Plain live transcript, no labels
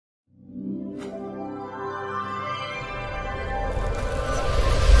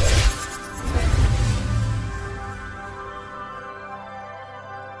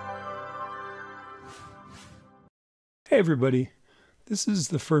everybody, this is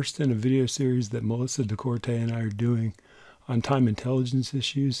the first in a video series that Melissa DeCorte and I are doing on time intelligence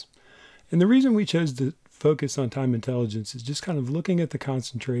issues. And the reason we chose to focus on time intelligence is just kind of looking at the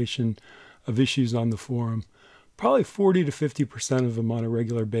concentration of issues on the forum. Probably 40 to 50% of them on a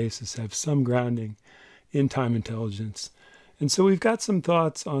regular basis have some grounding in time intelligence. And so we've got some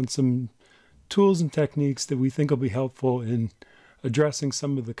thoughts on some tools and techniques that we think will be helpful in addressing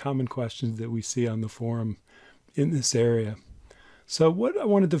some of the common questions that we see on the forum in this area. So what I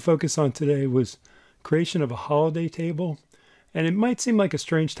wanted to focus on today was creation of a holiday table. And it might seem like a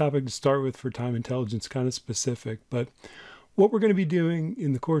strange topic to start with for time intelligence, kind of specific, but what we're going to be doing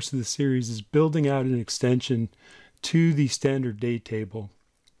in the course of the series is building out an extension to the standard date table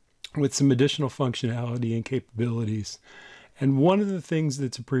with some additional functionality and capabilities. And one of the things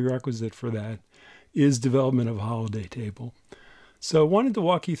that's a prerequisite for that is development of a holiday table. So I wanted to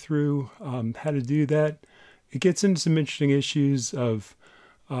walk you through how to do that. It gets into some interesting issues of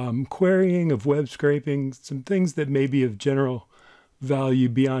querying, of web scraping, some things that may be of general value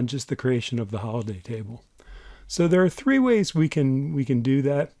beyond just the creation of the holiday table. So there are three ways we can do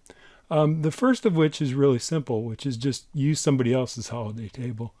that. The first of which is really simple, which is just use somebody else's holiday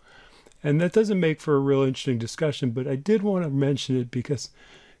table. And that doesn't make for a real interesting discussion, but I did want to mention it because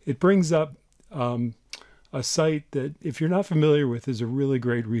it brings up a site that, if you're not familiar with, is a really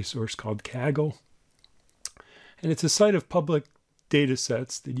great resource called Kaggle. And it's a site of public data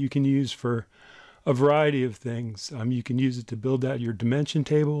sets that you can use for a variety of things. You can use it to build out your dimension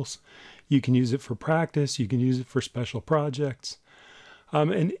tables. You can use it for practice. You can use it for special projects.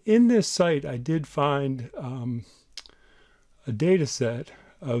 And in this site, I did find a data set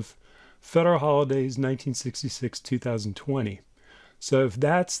of federal holidays 1966-2020. So if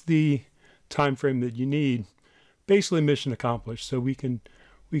that's the time frame that you need, basically mission accomplished. So we can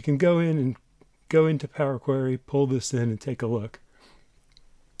go in and go into Power Query, pull this in, and take a look.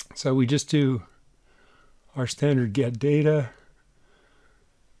 So we just do our standard get data,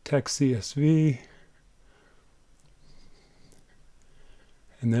 text CSV,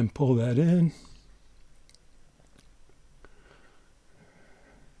 and then pull that in.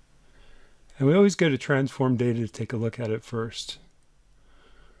 And we always go to transform data to take a look at it first.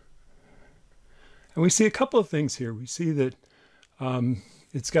 And we see a couple of things here. We see that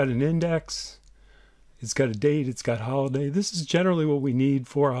it's got an index, it's got a date, it's got holiday. This is generally what we need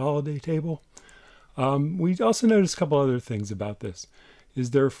for a holiday table. We also notice a couple other things about this.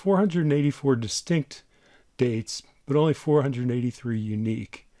 Is there are 484 distinct dates, but only 483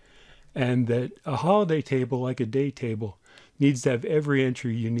 unique. And that a holiday table, like a date table, needs to have every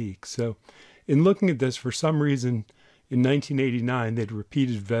entry unique. So in looking at this, for some reason, in 1989, they'd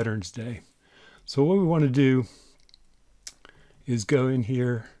repeated Veterans Day. So what we want to do is go in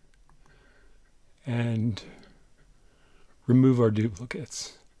here and remove our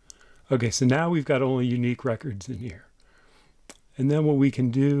duplicates. Okay, so now we've got only unique records in here. And then what we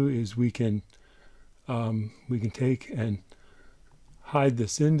can do is we can take and hide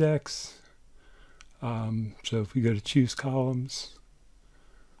this index. So if we go to choose columns,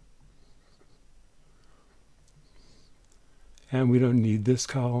 and we don't need this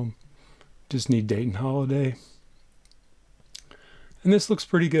column, just need date and holiday. And this looks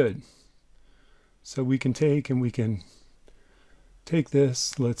pretty good. So we can take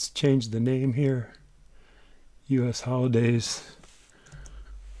this, let's change the name here, U.S. Holidays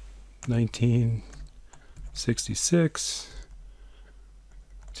 1966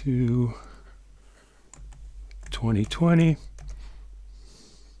 to 2020,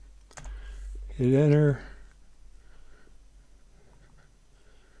 hit enter,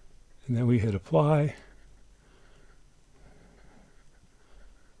 and then we hit apply.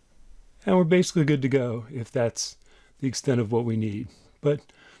 And we're basically good to go if that's the extent of what we need. But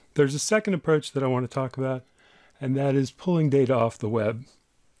there's a second approach that I want to talk about, and that is pulling data off the web.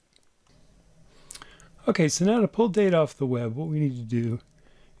 Okay, so now to pull data off the web, what we need to do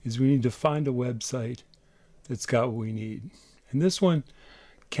is we need to find a website that's got what we need. And this one,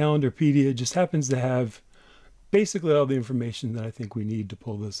 Calendarpedia, just happens to have basically all the information that I think we need to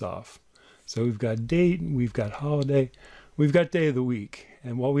pull this off. So we've got date, we've got holiday, we've got day of the week.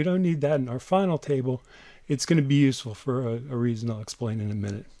 And while we don't need that in our final table, it's going to be useful for a reason I'll explain in a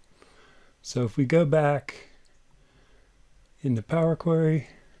minute. So if we go back into Power Query,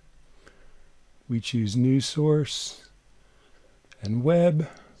 we choose New Source and Web,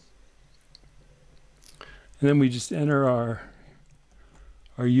 and then we just enter our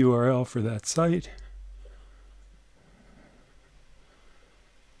URL for that site.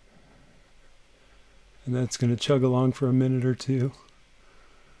 And that's going to chug along for a minute or two.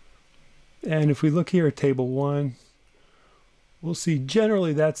 And if we look here at table 1, we'll see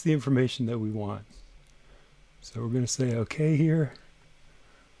generally that's the information that we want. So we're going to say OK here.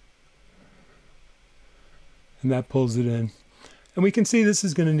 And that pulls it in. And we can see this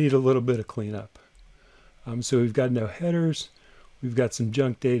is going to need a little bit of cleanup. So we've got no headers. We've got some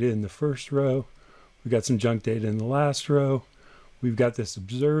junk data in the first row. We've got some junk data in the last row. We've got this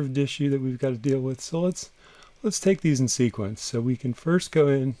observed issue that we've got to deal with. So let's take these in sequence. So we can first go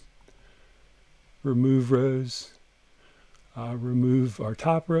in, remove rows, remove our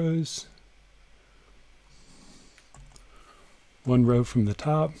top rows, one row from the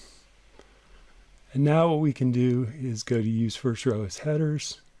top. And now what we can do is go to use first row as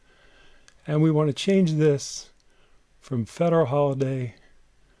headers. And we want to change this from federal holiday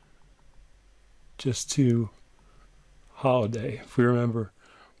just to holiday, if we remember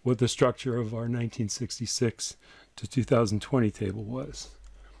what the structure of our 1966 to 2020 table was.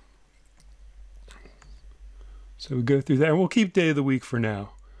 So we go through that, and we'll keep day of the week for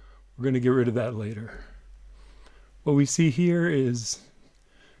now. We're going to get rid of that later. What we see here is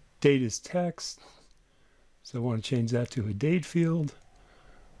date is text. So I want to change that to a date field.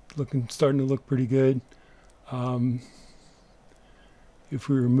 Starting to look pretty good. If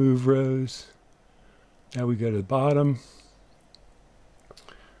we remove rows, now we go to the bottom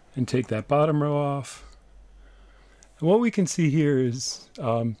and take that bottom row off. And what we can see here is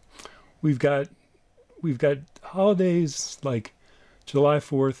we've got holidays like July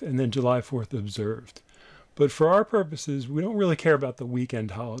 4th and then July 4th observed. But for our purposes, we don't really care about the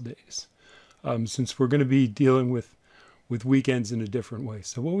weekend holidays since we're going to be dealing with weekends in a different way.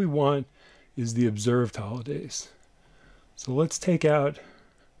 So what we want is the observed holidays. So let's take out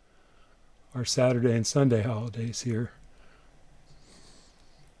our Saturday and Sunday holidays here.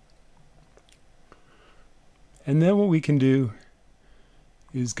 And then what we can do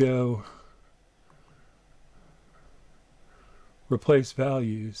is go replace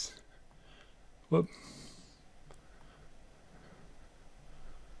values. Whoop.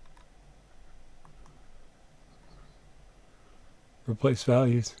 Replace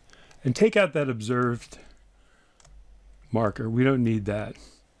values and take out that observed marker. We don't need that.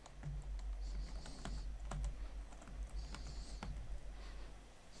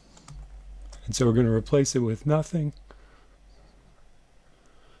 And so we're going to replace it with nothing.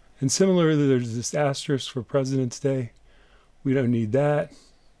 And similarly, there's this asterisk for President's Day. We don't need that.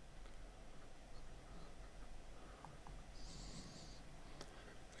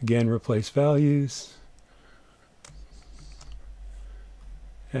 Again, replace values.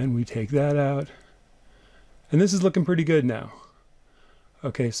 And we take that out. And this is looking pretty good now.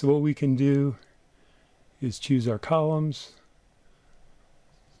 Okay, so what we can do is choose our columns.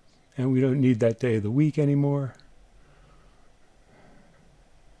 And we don't need that day of the week anymore.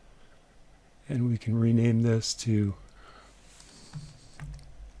 And we can rename this to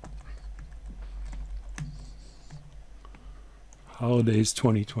Holidays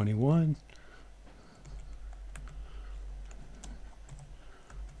 2021.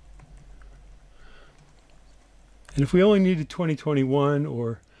 And if we only needed 2021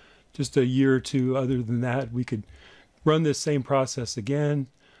 or just a year or two other than that, we could run this same process again,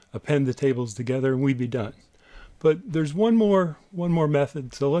 append the tables together, and we'd be done. But there's one more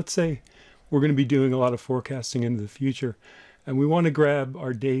method. So let's say we're going to be doing a lot of forecasting into the future, and we want to grab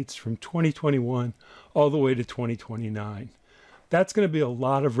our dates from 2021 all the way to 2029. That's going to be a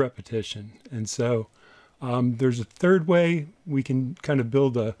lot of repetition. And so there's a third way we can kind of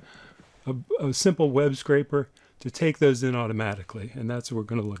build a simple web scraper to take those in automatically, and that's what we're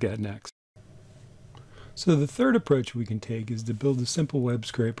going to look at next. So the third approach we can take is to build a simple web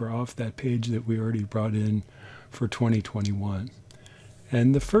scraper off that page that we already brought in for 2021.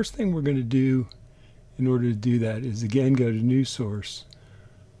 And the first thing we're going to do in order to do that is again go to New Source.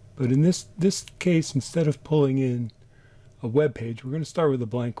 But in this case, instead of pulling in a web page, we're going to start with a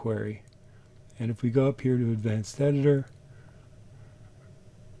blank query. And if we go up here to Advanced Editor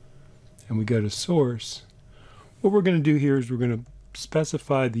and we go to Source, what we're going to do here is we're going to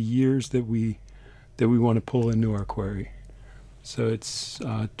specify the years that we want to pull into our query. So it's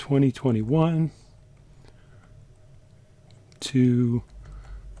 2021 to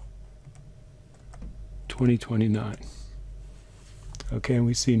 2029. Okay, and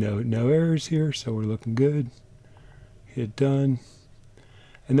we see no errors here, so we're looking good. Hit done.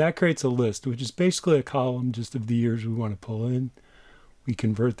 And that creates a list, which is basically a column just of the years we want to pull in. We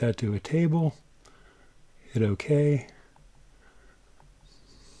convert that to a table. Hit OK.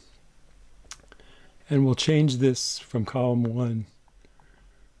 And we'll change this from column 1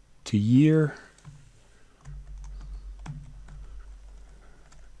 to year.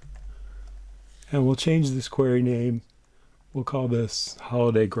 And we'll change this query name we'll call this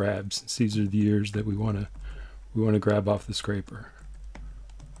holiday grabs, since these are the years that we want to grab off the scraper.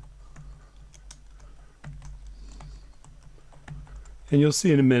 And you'll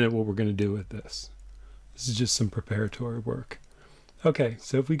see in a minute what we're going to do with this. This is just some preparatory work. Okay,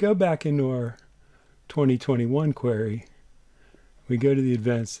 so if we go back into our 2021 query, we go to the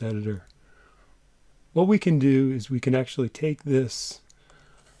advanced editor. What we can do is we can actually take this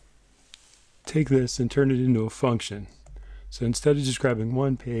and turn it into a function. So instead of just grabbing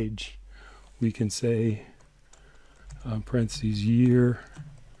one page, we can say parentheses year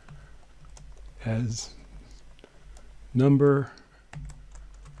as number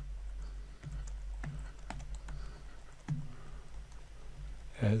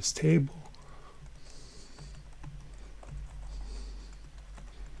as table,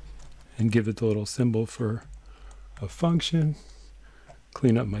 and give it the little symbol for a function.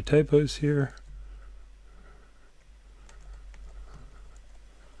 Clean up my typos here.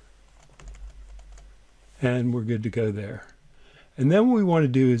 And we're good to go there. And then what we want to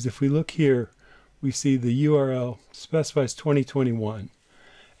do is, if we look here, we see the URL specifies 2021.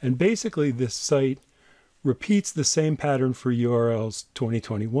 And basically this site repeats the same pattern for URLs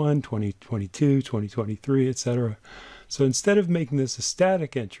 2021, 2022, 2023, etc. So instead of making this a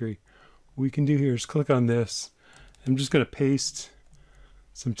static entry, what we can do here is click on this. I'm just going to paste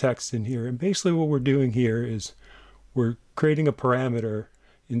some text in here. And basically what we're doing here is we're creating a parameter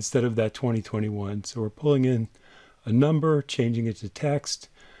instead of that 2021. So we're pulling in a number, changing it to text,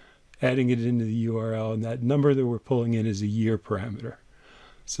 adding it into the URL, and that number that we're pulling in is a year parameter.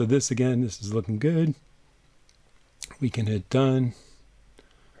 So this, again, this is looking good. We can hit done.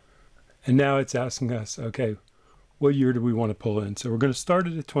 And now it's asking us, okay, what year do we want to pull in? So we're going to start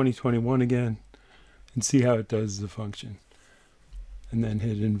it at 2021 again and see how it does the function. And then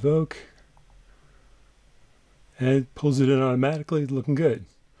hit invoke. And it pulls it in automatically, looking good.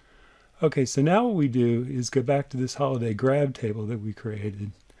 Okay, so now what we do is go back to this holiday grab table that we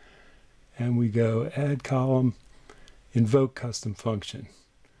created. And we go add column, invoke custom function.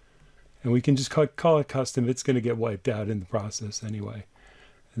 And we can just call it custom. It's going to get wiped out in the process anyway.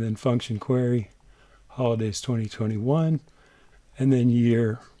 And then function query, holidays 2021, and then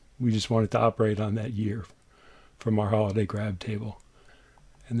year. We just want it to operate on that year from our holiday grab table.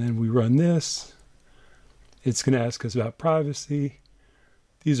 And then we run this. It's going to ask us about privacy.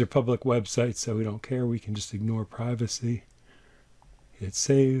 These are public websites, so we don't care. We can just ignore privacy. Hit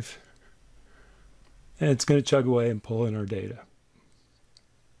save. And it's going to chug away and pull in our data.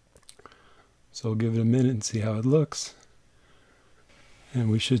 So we'll give it a minute and see how it looks. And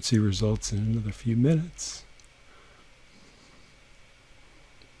we should see results in another few minutes.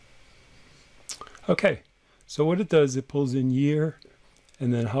 Okay, so what it does, it pulls in year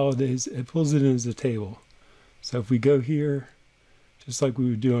and then holidays. It pulls it in as a table. So if we go here, just like we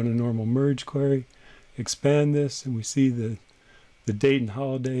would do on a normal merge query, expand this, and we see the date and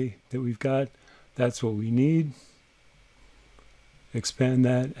holiday that we've got. That's what we need. Expand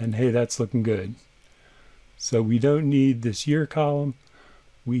that, and hey, that's looking good. So we don't need this year column.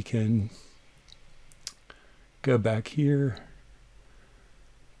 We can go back here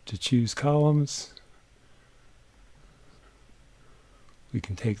to choose columns. We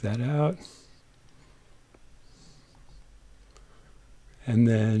can take that out. And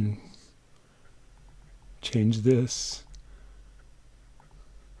then change this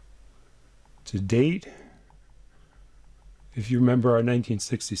to date. If you remember, our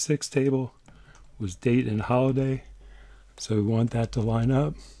 1966 table was date and holiday. So we want that to line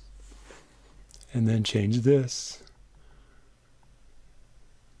up. And then change this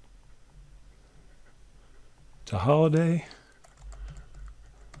to holiday.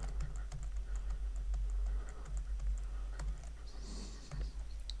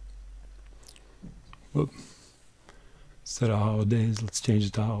 Whoop. Instead of holidays, let's change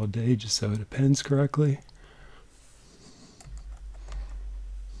it to holiday just so it appends correctly.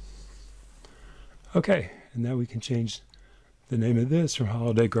 Okay, and now we can change the name of this from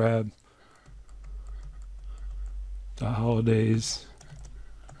holiday grab to holidays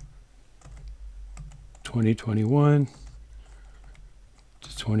 2021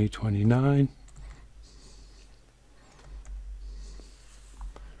 to 2029.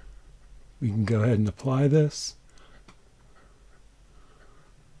 We can go ahead and apply this.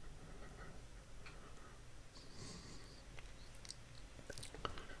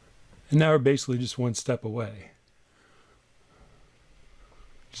 And now we're basically just one step away.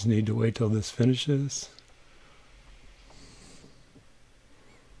 Just need to wait till this finishes.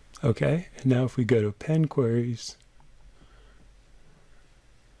 Okay, and now if we go to append queries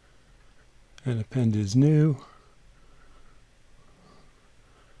and append is new,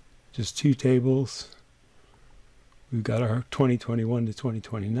 just two tables. We've got our 2021 to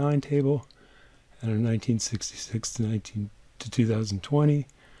 2029 table and our 1966 to 2020.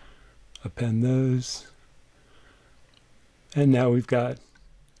 Append those. And now we've got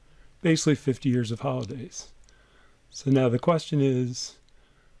basically 50 years of holidays. So now the question is,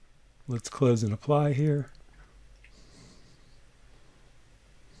 let's close and apply here.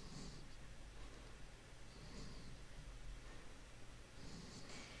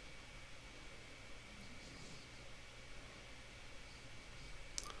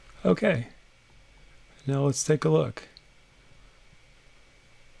 Okay, now let's take a look.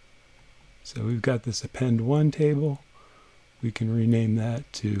 So we've got this append one table. We can rename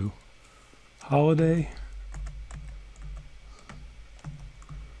that to holiday.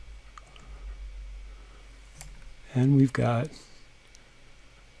 And we've got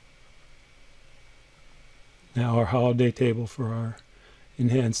now our holiday table for our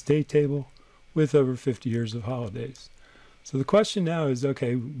enhanced date table with over 50 years of holidays. So the question now is,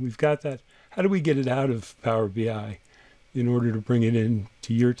 okay, we've got that. How do we get it out of Power BI in order to bring it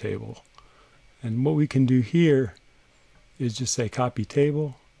into your table? And what we can do here is just say copy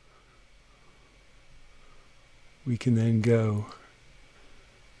table. We can then go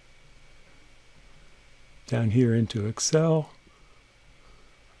down here into Excel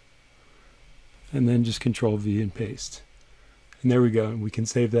and then just Control V and paste. And there we go. And we can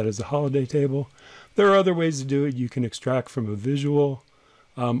save that as a holiday table. There are other ways to do it. You can extract from a visual,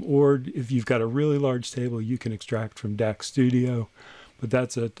 or if you've got a really large table, you can extract from DAX Studio, but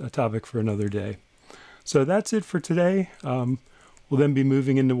that's a topic for another day. So that's it for today. We'll then be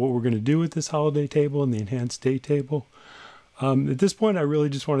moving into what we're going to do with this holiday table and the enhanced date table. At this point, I really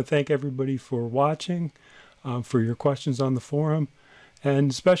just want to thank everybody for watching, for your questions on the forum,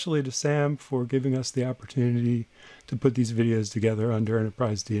 and especially to Sam for giving us the opportunity to put these videos together under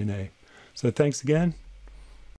Enterprise DNA. So thanks again,